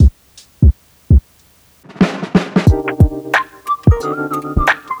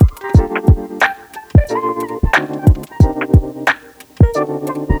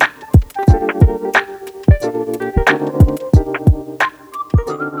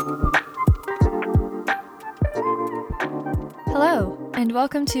and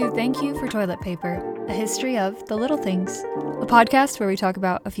welcome to Thank You for Toilet Paper, a history of the little things, a podcast where we talk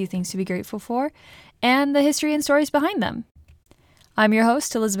about a few things to be grateful for and the history and stories behind them. I'm your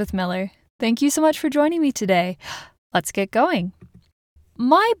host, Elizabeth Miller. Thank you so much for joining me today. Let's get going.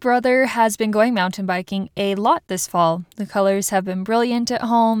 My brother has been going mountain biking a lot this fall. The colors have been brilliant at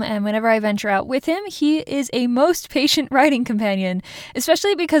home, and whenever I venture out with him, he is a most patient riding companion,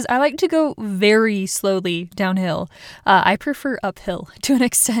 especially because I like to go very slowly downhill. I prefer uphill to an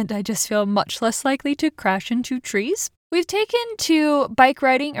extent. I just feel much less likely to crash into trees. We've taken to bike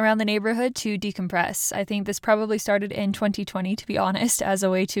riding around the neighborhood to decompress. I think this probably started in 2020, to be honest, as a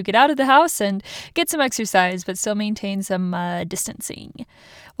way to get out of the house and get some exercise, but still maintain some distancing.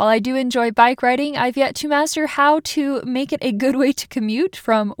 While I do enjoy bike riding, I've yet to master how to make it a good way to commute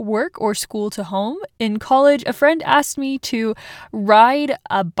from work or school to home. In college, a friend asked me to ride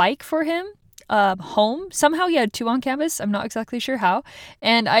a bike for him home. Somehow he had two on campus. I'm not exactly sure how.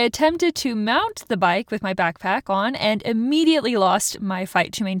 And I attempted to mount the bike with my backpack on and immediately lost my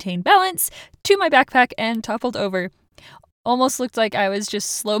fight to maintain balance to my backpack and toppled over. Almost looked like I was just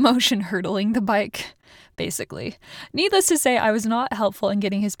slow motion hurdling the bike, basically. Needless to say, I was not helpful in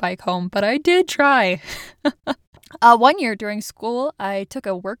getting his bike home, but I did try. One year during school, I took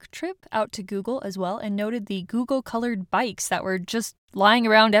a work trip out to Google as well and noted the Google-colored bikes that were just lying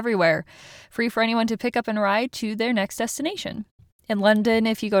around everywhere, free for anyone to pick up and ride to their next destination. In London,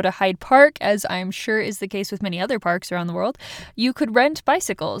 if you go to Hyde Park, as I'm sure is the case with many other parks around the world, you could rent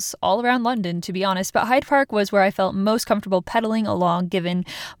bicycles all around London, to be honest, but Hyde Park was where I felt most comfortable pedaling along given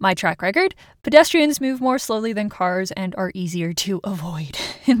my track record. Pedestrians move more slowly than cars and are easier to avoid,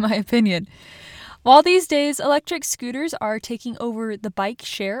 in my opinion. While these days electric scooters are taking over the bike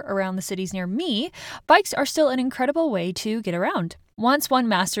share around the cities near me, bikes are still an incredible way to get around, once one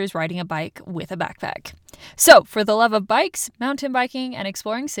masters riding a bike with a backpack. So, for the love of bikes, mountain biking, and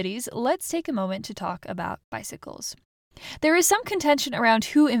exploring cities, let's take a moment to talk about bicycles. There is some contention around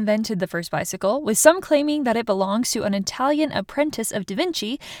who invented the first bicycle, with some claiming that it belongs to an Italian apprentice of Da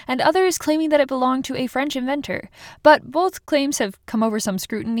Vinci, and others claiming that it belonged to a French inventor. But both claims have come over some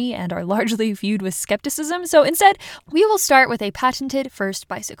scrutiny and are largely viewed with skepticism, so instead, we will start with a patented first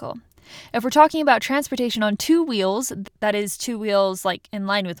bicycle. If we're talking about transportation on two wheels, that is two wheels like in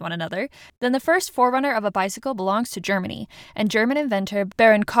line with one another, then the first forerunner of a bicycle belongs to Germany and German inventor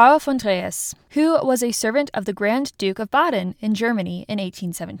Baron Carl von Drais, who was a servant of the Grand Duke of Baden in Germany in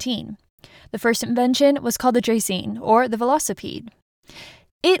 1817. The first invention was called the Draisine, or the velocipede.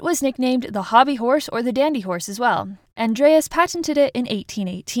 It was nicknamed the hobby horse or the dandy horse as well, and Drais patented it in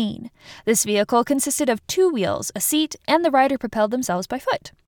 1818. This vehicle consisted of two wheels, a seat, and the rider propelled themselves by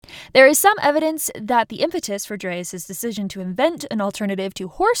foot. There is some evidence that the impetus for Drais' decision to invent an alternative to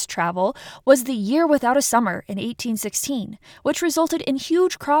horse travel was the year without a summer in 1816, which resulted in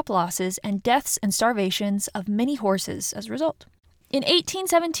huge crop losses and deaths and starvations of many horses as a result. In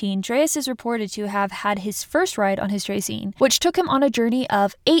 1817, Drais is reported to have had his first ride on his Draisine, which took him on a journey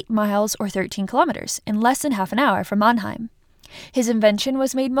of 8 miles or 13 kilometers in less than half an hour from Mannheim. His invention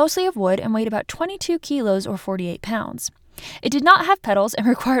was made mostly of wood and weighed about 22 kilos or 48 pounds. It did not have pedals and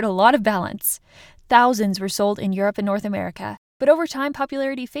required a lot of balance. Thousands were sold in Europe and North America, but over time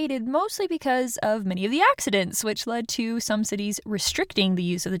popularity faded mostly because of many of the accidents, which led to some cities restricting the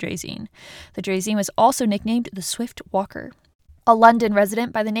use of the Draisine. The Draisine was also nicknamed the Swift Walker. A London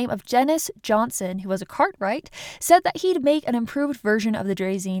resident by the name of Dennis Johnson, who was a cartwright, said that he'd make an improved version of the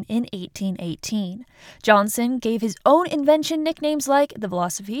Draisine in 1818. Johnson gave his own invention nicknames like the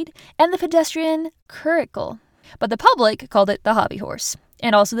velocipede and the pedestrian curricle, but the public called it the hobby horse,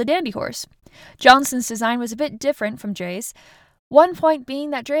 and also the dandy horse. Johnson's design was a bit different from Drais, one point being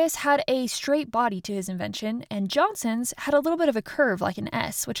that Drais had a straight body to his invention, and Johnson's had a little bit of a curve like an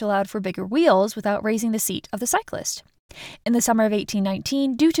S, which allowed for bigger wheels without raising the seat of the cyclist. In the summer of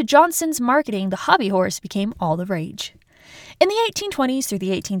 1819, due to Johnson's marketing, the hobby horse became all the rage. In the 1820s through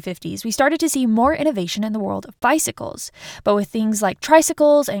the 1850s, we started to see more innovation in the world of bicycles, but with things like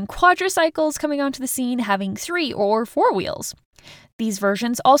tricycles and quadricycles coming onto the scene having 3 or 4 wheels. These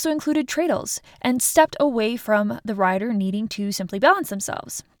versions also included treadles and stepped away from the rider needing to simply balance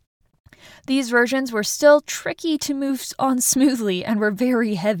themselves. These versions were still tricky to move on smoothly and were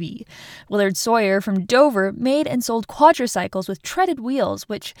very heavy. Willard Sawyer from Dover made and sold quadricycles with treaded wheels,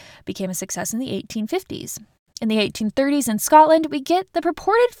 which became a success in the 1850s. In the 1830s in Scotland, we get the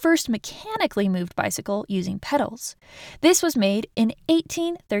purported first mechanically moved bicycle using pedals. This was made in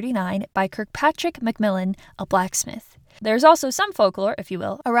 1839 by Kirkpatrick Macmillan, a blacksmith. There's also some folklore, if you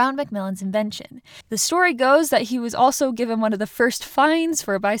will, around Macmillan's invention. The story goes that he was also given one of the first fines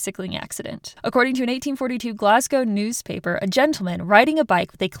for a bicycling accident. According to an 1842 Glasgow newspaper, a gentleman riding a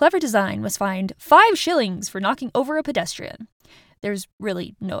bike with a clever design was fined 5 shillings for knocking over a pedestrian. There's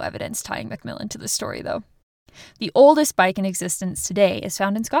really no evidence tying Macmillan to this story, though. The oldest bike in existence today is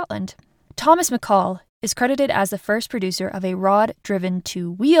found in Scotland. Thomas McCall is credited as the first producer of a rod-driven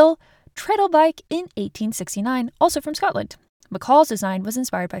 2-wheel treadle bike in 1869, also from Scotland. McCall's design was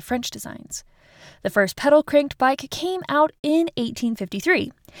inspired by French designs. The first pedal-cranked bike came out in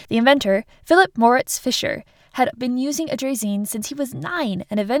 1853. The inventor, Philip Moritz Fischer, had been using a draisine since he was 9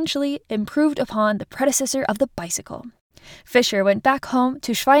 and eventually improved upon the predecessor of the bicycle. Fischer went back home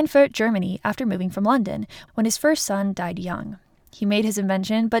to Schweinfurt, Germany after moving from London, when his first son died young. He made his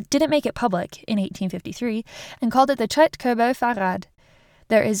invention but didn't make it public in 1853 and called it the Tretkurbel Fahrrad.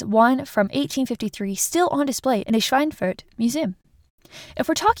 There is one from 1853 still on display in a Schweinfurt museum. If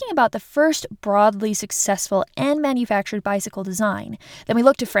we're talking about the first broadly successful and manufactured bicycle design, then we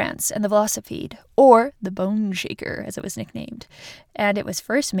look to France and the Velocipede, or the Bone Shaker as it was nicknamed, and it was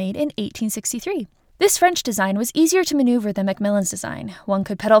first made in 1863. This French design was easier to maneuver than Macmillan's design. One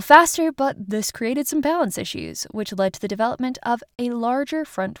could pedal faster, but this created some balance issues, which led to the development of a larger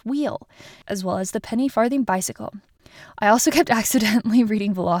front wheel, as well as the penny farthing bicycle. I also kept accidentally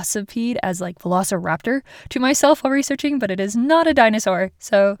reading Velocipede as Velociraptor to myself while researching, but it is not a dinosaur,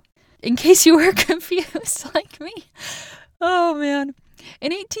 so in case you were confused like me. Oh man.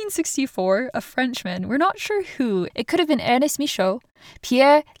 In 1864, a Frenchman, we're not sure who, it could have been Ernest Michaud,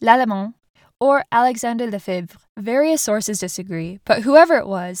 Pierre Lallemand, or Alexandre Lefebvre. Various sources disagree, but whoever it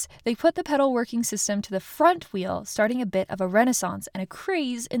was, they put the pedal working system to the front wheel, starting a bit of a renaissance and a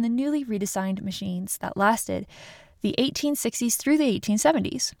craze in the newly redesigned machines that lasted the 1860s through the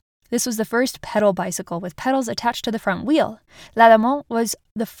 1870s. This was the first pedal bicycle with pedals attached to the front wheel. Lallemand was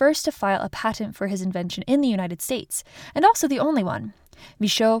the first to file a patent for his invention in the United States, and also the only one.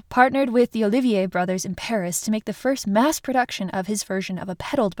 Michaud partnered with the Olivier brothers in Paris to make the first mass production of his version of a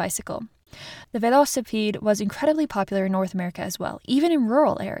pedaled bicycle. The Velocipede was incredibly popular in North America as well, even in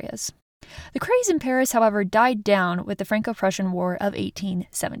rural areas. The craze in Paris, however, died down with the Franco-Prussian War of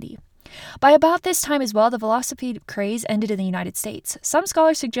 1870. By about this time as well, the Velocipede craze ended in the United States. Some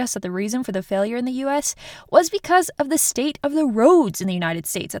scholars suggest that the reason for the failure in the U.S. was because of the state of the roads in the United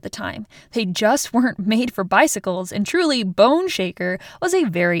States at the time. They just weren't made for bicycles, and truly, Bone Shaker was a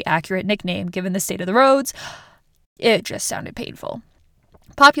very accurate nickname given the state of the roads. It just sounded painful.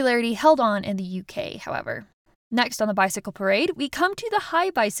 Popularity held on in the UK, however. Next on the bicycle parade, we come to the high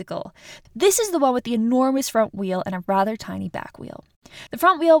bicycle. This is the one with the enormous front wheel and a rather tiny back wheel. The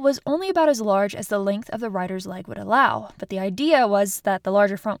front wheel was only about as large as the length of the rider's leg would allow, but the idea was that the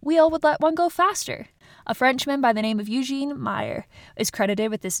larger front wheel would let one go faster. A Frenchman by the name of Eugene Meyer is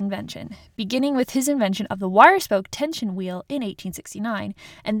credited with this invention, beginning with his invention of the wire-spoke tension wheel in 1869,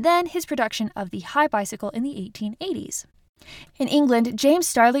 and then his production of the high bicycle in the 1880s. In England, James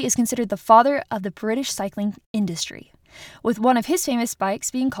Starley is considered the father of the British cycling industry, with one of his famous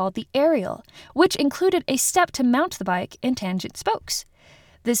bikes being called the Ariel, which included a step to mount the bike and tangent spokes.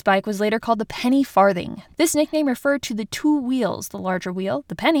 This bike was later called the penny farthing. This nickname referred to the 2 wheels, the larger wheel,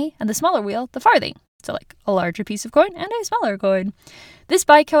 the penny, and the smaller wheel, the farthing. So like a larger piece of coin and a smaller coin. This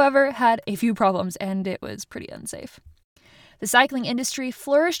bike, however, had a few problems and it was pretty unsafe. The cycling industry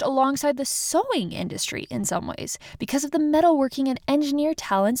flourished alongside the sewing industry in some ways because of the metalworking and engineer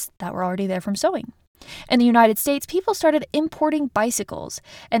talents that were already there from sewing. In the United States, people started importing bicycles,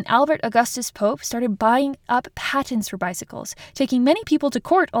 and Albert Augustus Pope started buying up patents for bicycles, taking many people to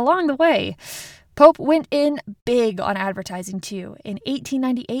court along the way. Pope went in big on advertising too. In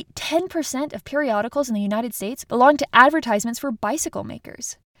 1898, 10% of periodicals in the United States belonged to advertisements for bicycle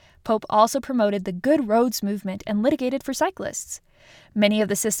makers. Pope also promoted the Good Roads movement and litigated for cyclists. Many of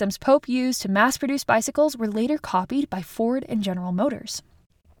the systems Pope used to mass-produce bicycles were later copied by Ford and General Motors.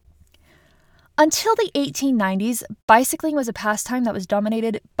 Until the 1890s, bicycling was a pastime that was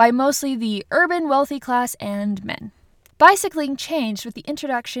dominated by mostly the urban wealthy class and men. Bicycling changed with the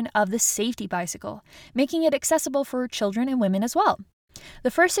introduction of the safety bicycle, making it accessible for children and women as well.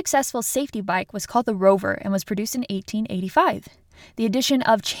 The first successful safety bike was called the Rover and was produced in 1885. The addition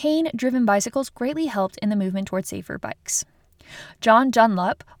of chain-driven bicycles greatly helped in the movement toward safer bikes. John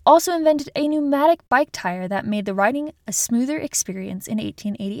Dunlop also invented a pneumatic bike tire that made the riding a smoother experience in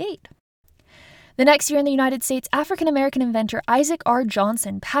 1888. The next year in the United States, African-American inventor Isaac R.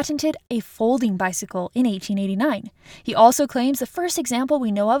 Johnson patented a folding bicycle in 1889. He also claims the first example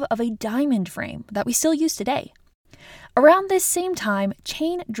we know of a diamond frame that we still use today. Around this same time,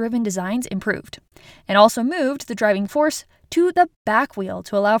 chain-driven designs improved. and also moved the driving force to the back wheel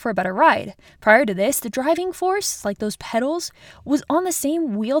to allow for a better ride. Prior to this, the driving force, like those pedals, was on the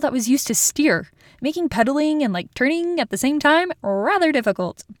same wheel that was used to steer, making pedaling and turning at the same time rather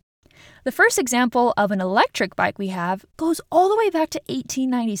difficult. The first example of an electric bike we have goes all the way back to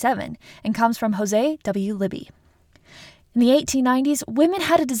 1897 and comes from Jose W. Libby. In the 1890s, women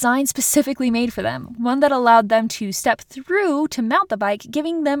had a design specifically made for them, one that allowed them to step through to mount the bike,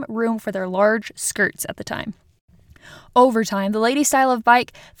 giving them room for their large skirts at the time. Over time, the lady style of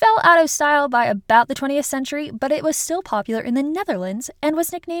bike fell out of style by about the 20th century, but it was still popular in the Netherlands and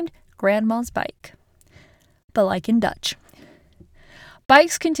was nicknamed Grandma's bike. But like in Dutch.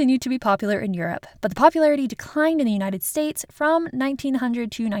 Bikes continued to be popular in Europe, but the popularity declined in the United States from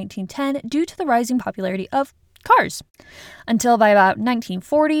 1900 to 1910 due to the rising popularity of cars. Until by about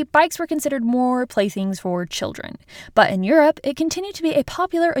 1940, bikes were considered more playthings for children. But in Europe, it continued to be a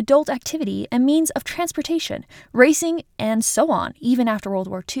popular adult activity and means of transportation, racing, and so on, even after World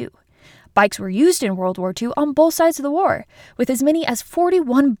War II. Bikes were used in World War II on both sides of the war, with as many as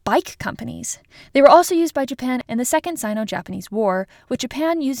 41 bike companies. They were also used by Japan in the Second Sino-Japanese War, with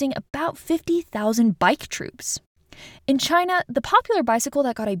Japan using about 50,000 bike troops. In China, the popular bicycle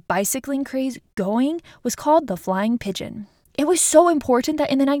that got a bicycling craze going was called the Flying Pigeon. It was so important that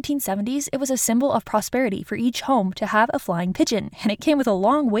in the 1970s, it was a symbol of prosperity for each home to have a flying pigeon, and it came with a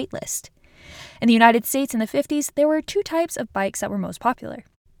long wait list. In the United States in the 50s, there were two types of bikes that were most popular: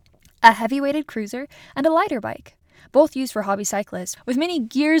 a heavy-weighted cruiser and a lighter bike, both used for hobby cyclists, with many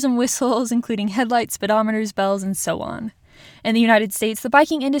gears and whistles, including headlights, speedometers, bells, and so on. In the United States, the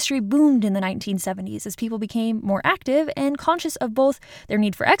biking industry boomed in the 1970s as people became more active and conscious of both their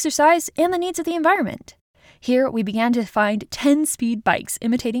need for exercise and the needs of the environment. Here, we began to find 10-speed bikes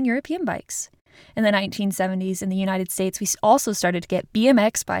imitating European bikes. In the 1970s in the United States, we also started to get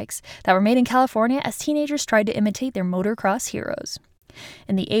BMX bikes that were made in California as teenagers tried to imitate their motocross heroes.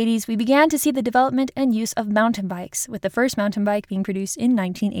 In the 80s, we began to see the development and use of mountain bikes, with the first mountain bike being produced in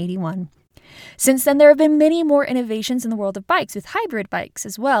 1981. Since then, there have been many more innovations in the world of bikes, with hybrid bikes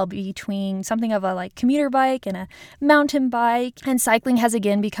as well, between something of a commuter bike and a mountain bike, and cycling has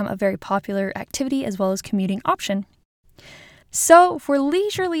again become a very popular activity as well as commuting option. So for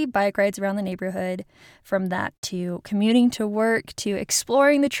leisurely bike rides around the neighborhood, from that to commuting to work, to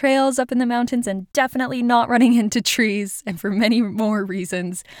exploring the trails up in the mountains, and definitely not running into trees, and for many more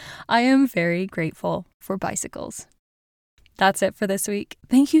reasons, I am very grateful for bicycles. That's it for this week.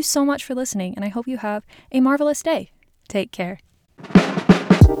 Thank you so much for listening, and I hope you have a marvelous day. Take care.